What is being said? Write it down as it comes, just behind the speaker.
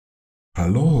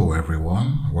Hello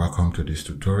everyone, welcome to this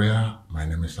tutorial. My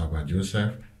name is Abba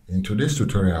Joseph. In today's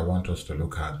tutorial, I want us to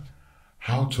look at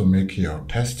how to make your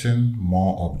testing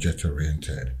more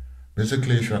object-oriented.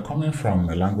 Basically, if you're coming from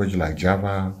a language like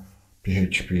Java,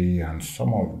 PHP, and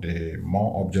some of the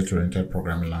more object-oriented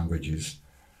programming languages,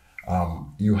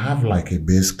 you have like a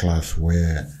base class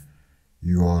where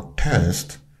your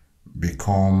test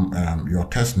your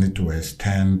test need to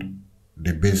extend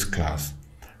the base class.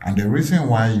 And the reason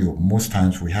why most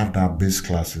times we have that base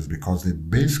class is because the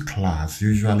base class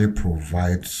usually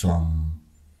provides some,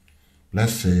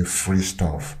 let's say, free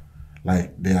stuff,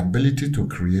 like the ability to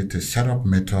create a setup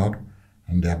method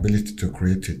and the ability to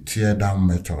create a tear down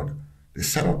method. The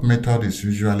setup method is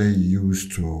usually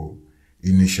used to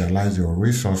initialize your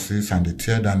resources, and the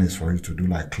tear down is for you to do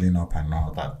like cleanup and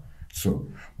all that. So,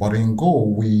 but in Go,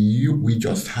 we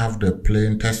just have the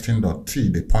plain testing.t,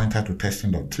 the pointer to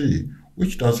testing.t,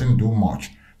 which doesn't do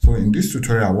much. So in this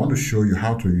tutorial, I want to show you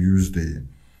how to use the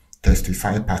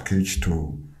Testify package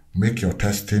to make your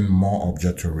testing more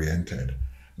object-oriented.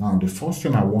 Now, the first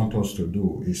thing I want us to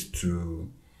do is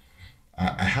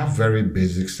I have very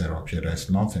basic setup here. There's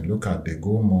nothing. Look at the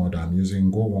Go mode. I'm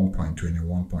using Go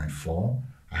 1.21.4.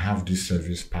 I have this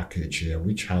service package here,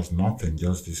 which has nothing,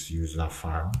 just this user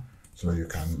file. So you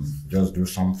can just do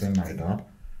something like that.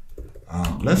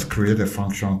 Let's create a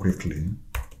function quickly.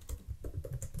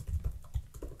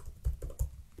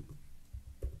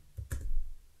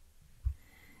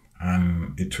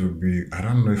 And it will be, I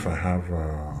don't know if I have,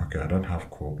 okay, I don't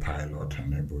have Copilot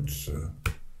enabled, so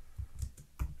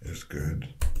it's good.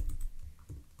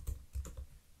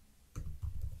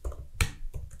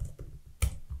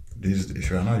 If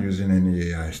you're not using any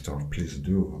AI stuff, please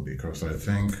do, because I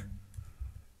think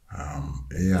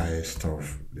AI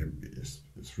stuff,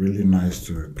 it's really nice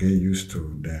to get used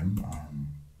to them.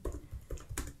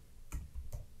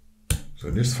 So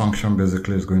this function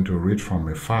basically is going to read from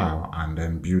a file and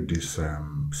then build this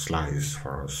slice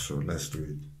for us. So let's do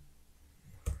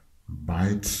it.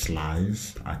 Byte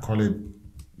slice. I call it,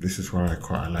 this is what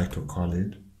I like to call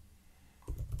it.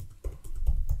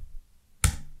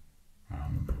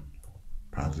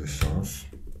 Pass the source.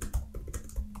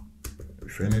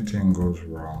 If anything goes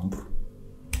wrong,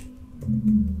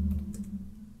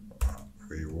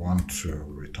 we want to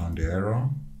return the error.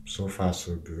 So far,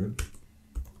 so good.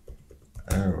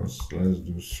 Else, let's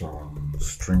do some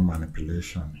string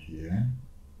manipulation here.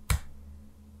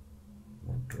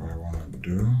 What do I want to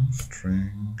do?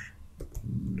 String,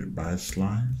 the byte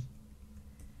slice,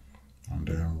 and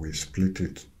then we split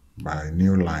it by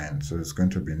new line. So it's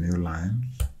going to be new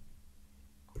lines.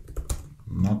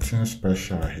 Nothing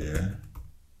special here.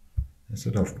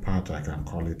 Instead of part, I can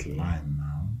call it line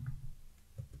now.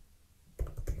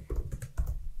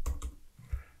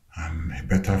 And a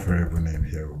better variable name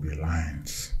here will be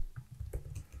lines.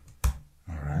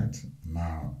 All right.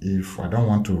 Now, if I don't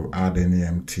want to add any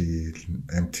empty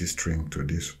string to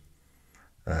this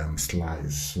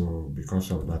slice, so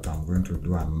because of that, I'm going to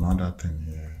do another thing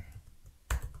here.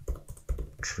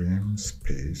 Trim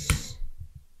space.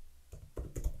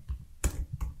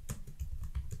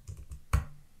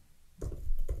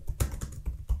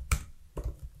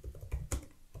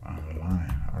 And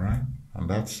line. All right. And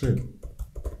that's it.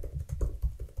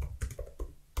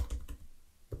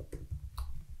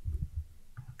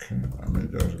 Let me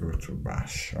just go to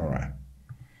bash. All right.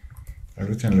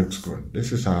 Everything looks good.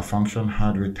 This is our function.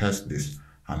 How do we test this?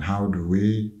 And how do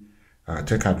we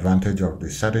take advantage of the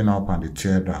setting up and the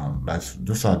tear down?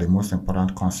 Those are the most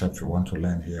important concepts we want to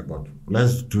learn here. But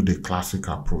let's do the classic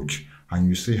approach. And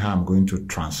you see how I'm going to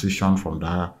transition from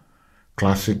that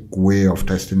classic way of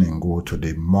testing in Go to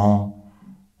the more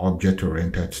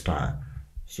object-oriented style.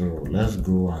 So let's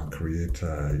go and create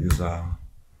a user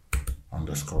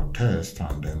underscore test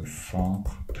and then func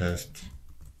test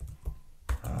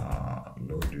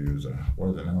load user.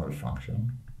 What's the name of the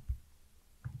function?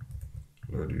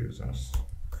 Load users.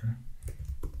 Okay.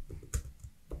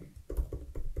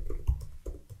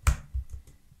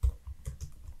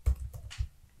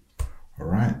 All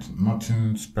right,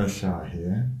 nothing special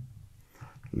here.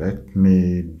 Let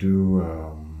me do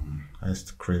let's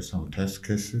create some test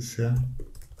cases here.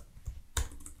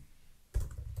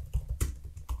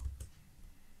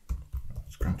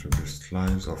 Going to be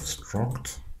slice of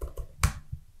struct.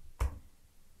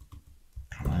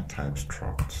 Can I type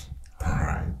struct? All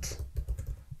right.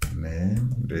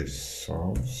 Name this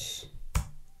source.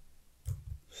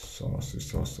 Source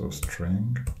is also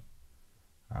string.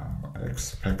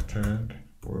 Expected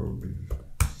will be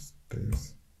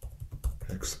this.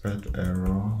 Expect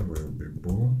error will be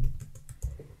bool.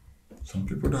 Some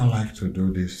people don't like to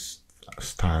do this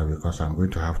style because I'm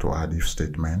going to have to add if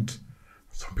statement.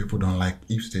 Some people don't like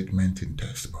if statement in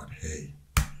text, but hey,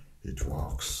 it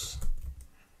works.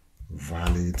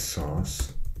 Valid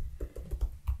source,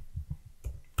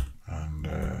 and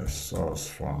source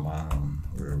format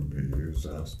will be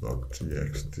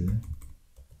users.txt.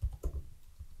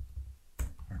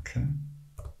 Okay,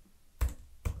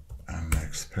 and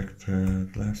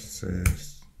expected, let's say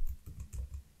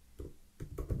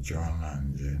John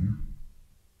and Jane.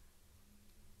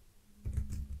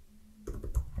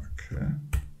 Okay,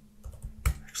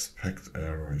 expect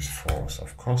error is false.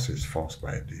 Of course it's false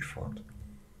by default.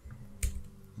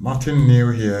 Nothing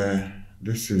new here.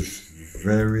 This is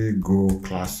very Go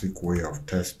classic way of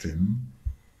testing.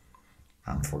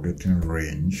 I'm forgetting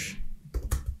range.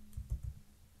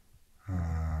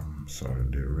 Sorry,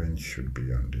 the range should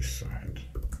be on this side.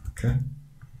 Okay,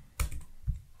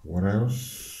 what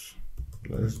else?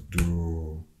 Let's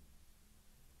do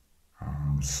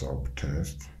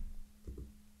subtest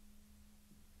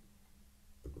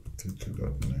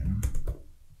t2.name.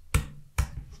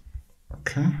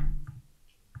 Okay,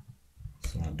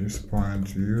 so at this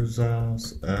point,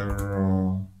 users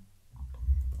error,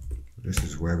 this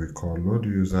is where we call load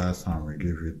users and we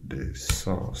give it the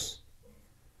source.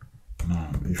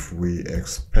 Now if we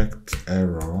expect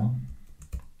error,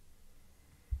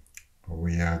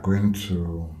 we are going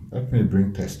to, let me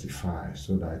bring Testify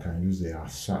so that I can use the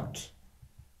assert.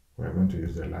 We're going to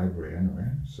use the library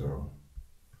anyway, so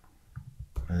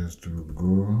let's do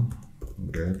go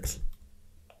get,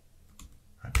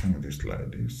 I think this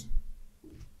like this,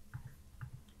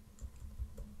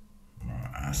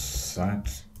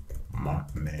 assert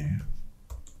markname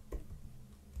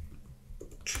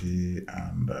t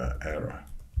and error.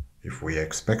 If we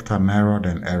expect an error,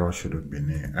 then error shouldn't be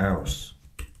near, else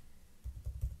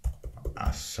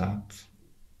assert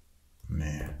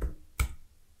near.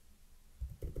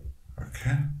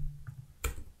 Okay,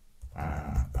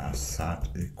 assert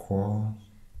equals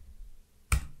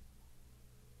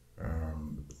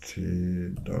t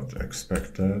dot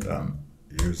expected and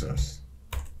users.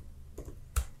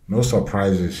 No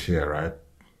surprises here, right?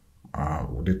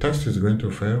 The test is going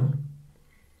to fail,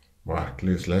 but at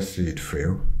least let's see it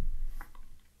fail.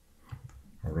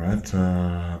 All right,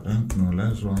 I don't know,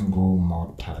 let's run Go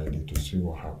more tidy to see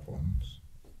what happens.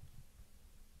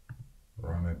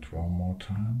 Run it one more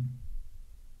time.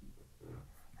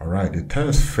 All right, the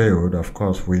test failed. Of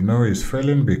course, we know it's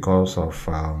failing because of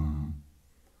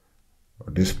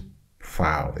this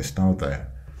file. It's not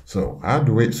there. So how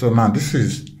do we? So now this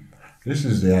is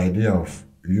the idea of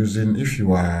using. If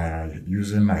you are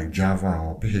using like Java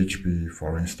or PHP,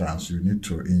 for instance, you need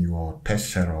to, in your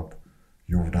test setup,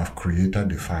 you would have created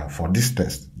the file for this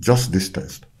test, just this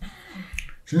test.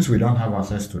 Since we don't have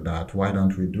access to that, why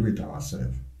don't we do it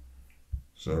ourselves?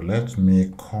 So let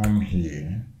me come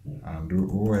here and do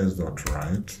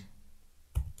os.write.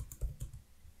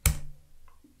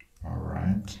 All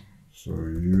right, so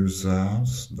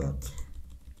users dot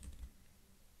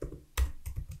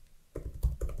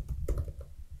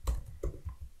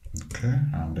okay,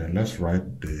 and then let's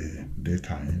write the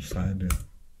data inside it.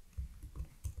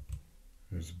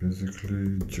 It's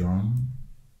basically John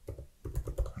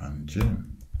and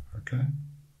Jane. Okay,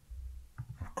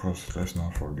 of course, let's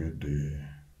not forget the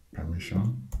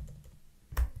permission.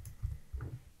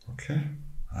 Okay,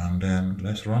 and then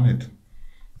let's run it.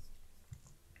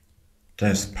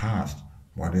 Test passed,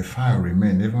 but the file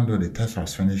remains even though the test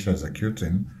has finished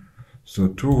executing. So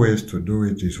two ways to do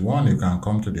it is, one, you can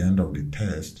come to the end of the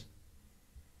test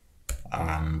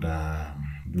and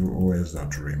do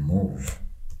os.remove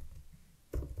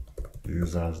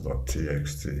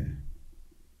users.txt.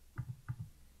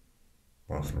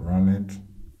 Let's run it.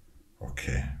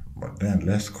 Okay, but then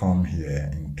let's come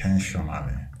here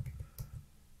intentionally,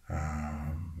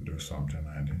 do something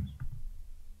like this.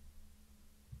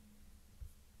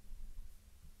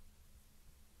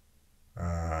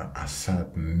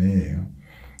 Assert nil.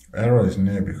 Error is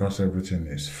nil because everything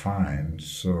is fine.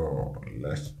 So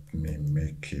let me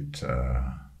make it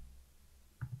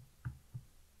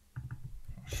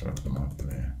assert not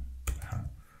nil.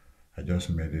 I just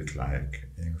made it like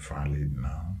invalid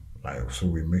now. Like, so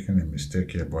we're making a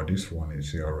mistake here, but this one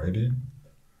is here already.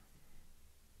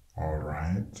 All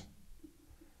right.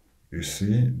 You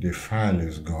see, the file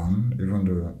is gone, even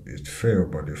though it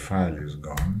failed, but the file is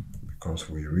gone because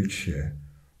we reach here.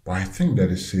 But I think there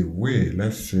is a way.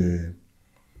 Let's say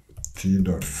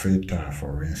t.theta,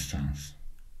 for instance.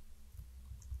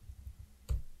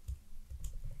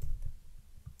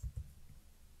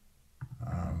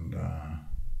 And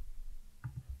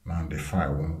now the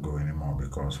file won't go anymore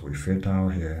because we fatal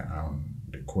here and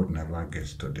the code never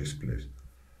gets to this place.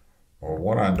 Or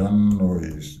what I don't know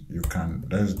is you can,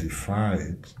 let's define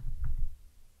it.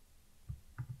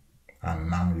 And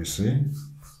now you see,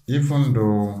 even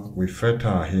though we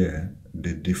filter here,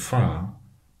 the defer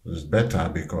is better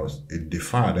because it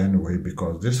deferred anyway,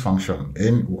 because this function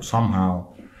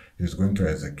somehow is going to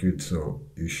execute, so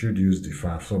you should use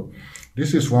defer. So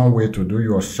this is one way to do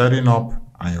your setting up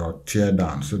and your tear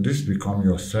down. So this becomes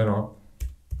your setup.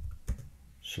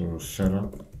 So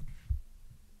setup,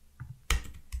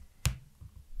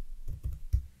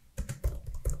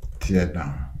 tear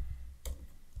down.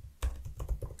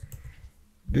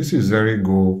 This is very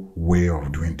Go way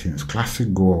of doing things,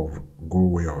 classic Go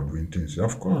way of doing things.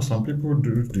 Of course, some people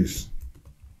do this.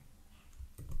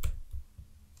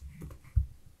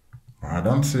 I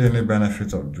don't see any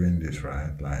benefit of doing this,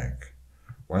 right? Like,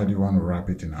 why do you want to wrap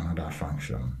it in another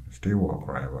function? It still work,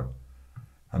 right? But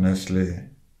honestly,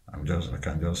 I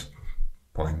can just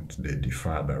point the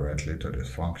defer directly to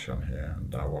this function here, and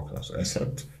that works also.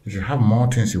 Except if you have more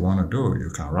things you want to do, you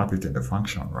can wrap it in the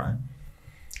function, right?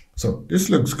 So this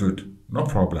looks good, no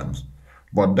problems.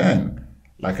 But then,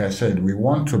 like I said, we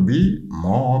want to be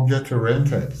more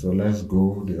object-oriented. So let's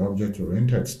go the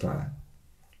object-oriented style.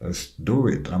 Let's do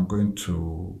it. I'm going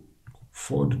to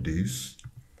fold this,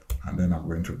 and then I'm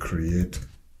going to create.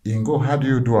 In Go, how do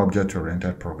you do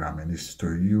object-oriented programming? Is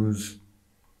to use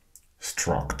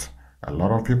struct. A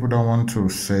lot of people don't want to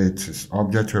say it is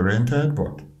object-oriented,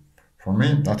 but for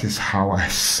me, that is how I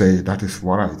say it. That is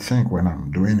what I think when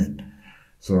I'm doing it.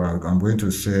 So I'm going to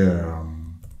say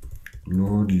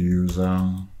load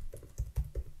user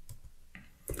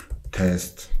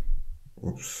test,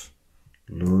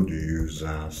 load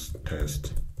users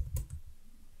test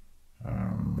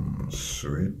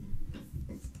suite,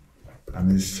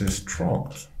 and it's a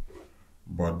struct.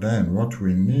 But then what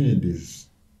we need is,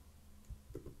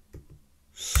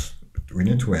 we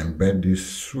need to embed this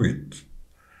suite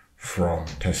from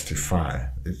Testify.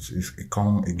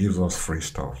 It gives us free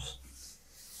stuff.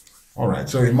 All right,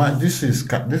 so you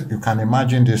can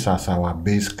imagine this as our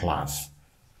base class.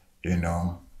 You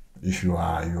know, if you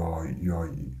are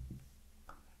your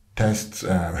test,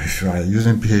 if you are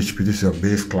using PHP, this is your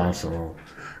base class, or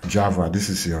Java, this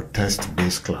is your test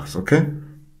base class. Okay.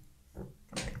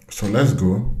 So let's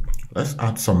go. Let's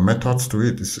add some methods to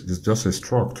it. It's just a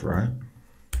struct, right?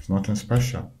 It's nothing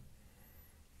special.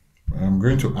 I'm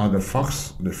going to add the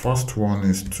first one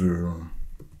is to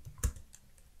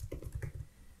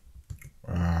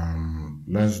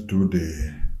let's do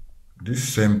this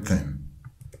same thing,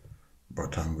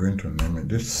 but I'm going to name it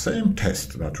this same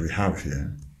test that we have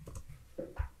here.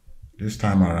 This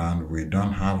time around, we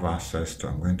don't have access to,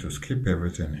 I'm going to skip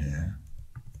everything here,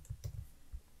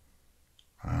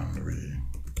 and we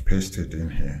paste it in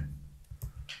here.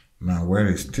 Now, where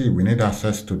is t? We need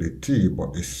access to the t,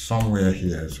 but it's somewhere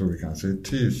here, so we can say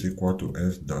t is equal to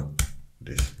s dot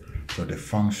this. So the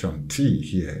function t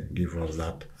here gives us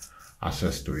that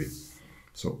access to it.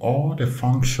 So all the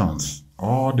functions,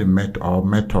 all the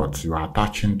methods you are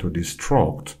attaching to this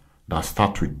struct that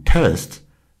start with test,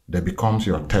 that becomes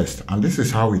your test. And this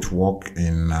is how it works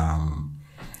in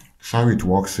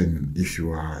if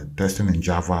you are testing in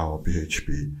Java or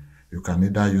PHP. You can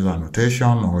either use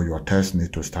annotation, or your test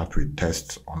need to start with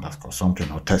test underscore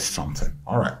something or test something.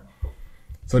 All right.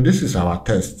 So this is our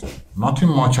test. Nothing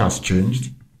much has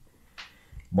changed.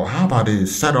 But how about the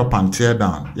setup and tear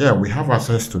down? Yeah, we have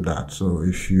access to that. So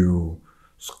if you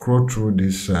scroll through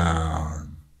this,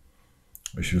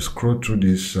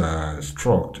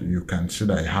 struct, you can see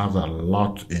that it has a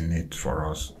lot in it for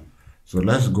us. So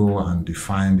let's go and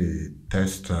define the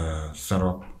test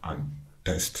setup and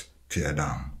test tear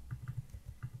down.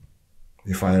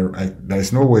 If there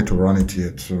is no way to run it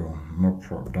yet, so no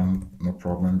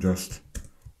problem. Just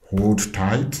hold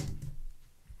tight.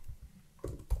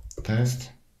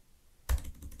 Test.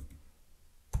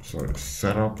 So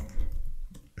setup,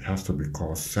 it has to be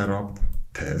called setup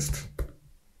test.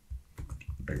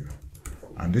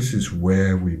 And this is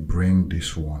where we bring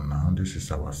this one now. This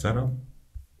is our setup.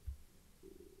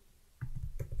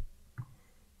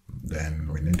 Then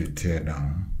we need to tear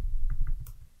down.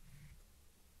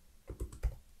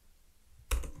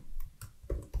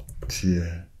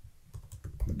 Tear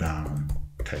down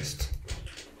test.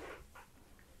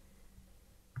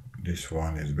 This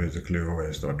one is basically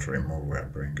os.remove we're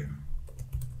bringing.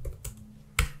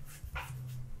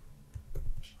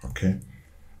 Okay.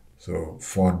 So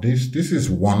for this is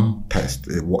one test,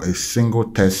 a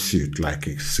single test suite, like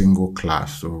a single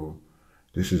class. So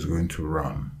this is going to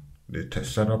run. The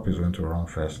test setup is going to run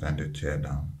first, then the tear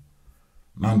down.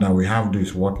 Now that we have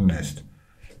this, what next?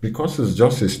 because it's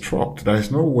just a struct, there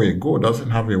is no way. Go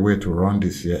doesn't have a way to run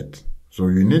this yet. So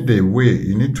you need a way.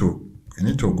 You need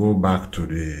to go back to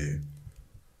the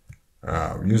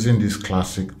using this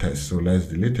classic test. So let's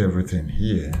delete everything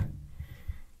here,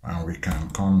 and we can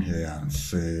come here and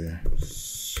say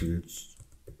suit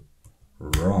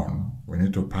run. We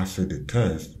need to pass it the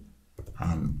test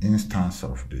and instance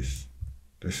of this.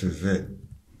 This is it.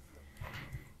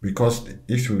 Because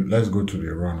if you, let's go to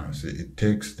the run and see, it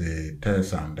takes the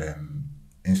test and then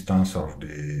instance of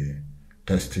the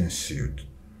testing suite.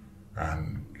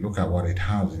 And look at what it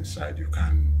has inside. You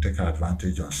can take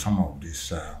advantage of some of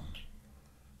these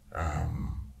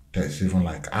tests, even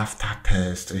like after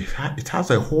test. It has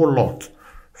a whole lot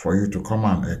for you to come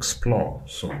and explore.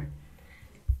 So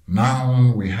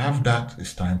now we have that.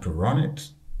 It's time to run it.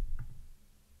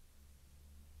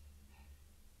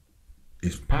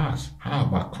 It's passed. How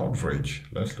about coverage?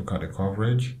 Let's look at the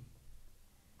coverage.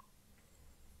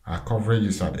 Our coverage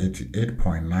is at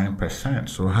 88.9%.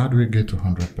 So how do we get to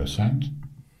 100%?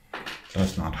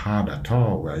 That's not hard at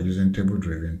all. We are using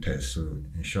table-driven tests. So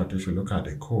in short, if you look at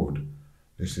the code,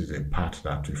 this is a part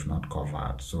that we've not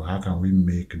covered. So how can we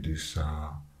make this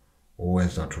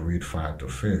os.read file to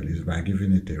fail? Is by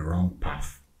giving it a wrong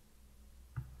path.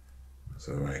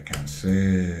 So I can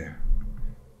say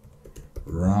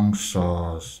wrong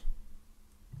source.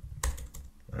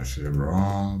 Let's say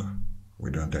wrong.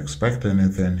 We don't expect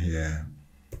anything here.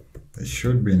 It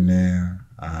should be nil,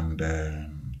 and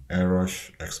then error,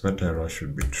 expect error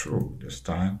should be true this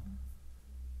time.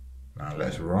 Now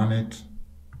let's run it.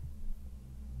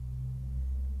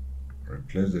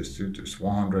 Replace the suite is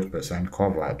 100%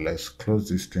 covered. Let's close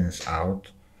these things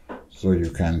out so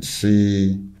you can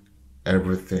see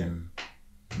everything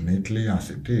neatly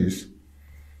as it is.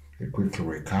 A quick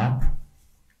recap.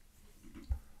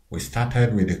 We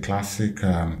started with the classic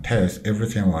test.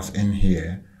 Everything was in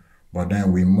here, but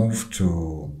then we moved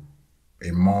to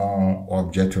a more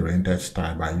object-oriented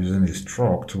style by using a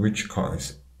struct, which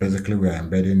is basically we're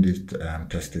embedding this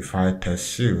Testify test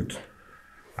suite,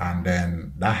 and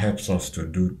then that helps us to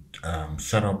do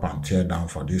setup and tear down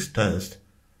for this test.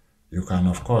 You can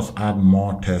of course add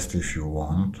more tests if you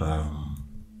want.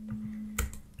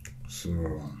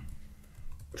 So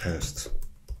test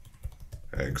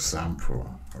example,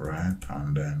 right?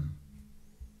 And then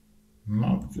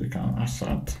not, you can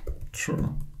assert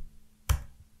true.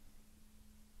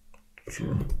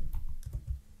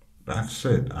 That's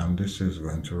it, and this is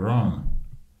going to run.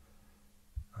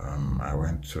 I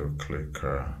went to click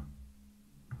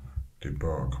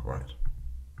debug, but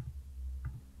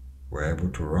we're able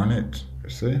to run it, you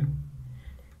see.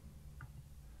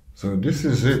 So this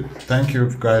is it. Thank you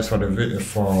guys for the video,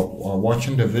 for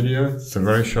watching the video. It's a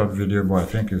very short video, but I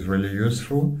think it's really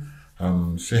useful.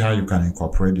 See how you can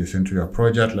incorporate this into your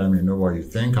project. Let me know what you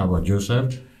think about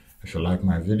Joseph. If you like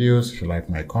my videos, if you like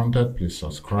my content, please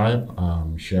subscribe,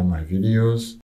 share my videos.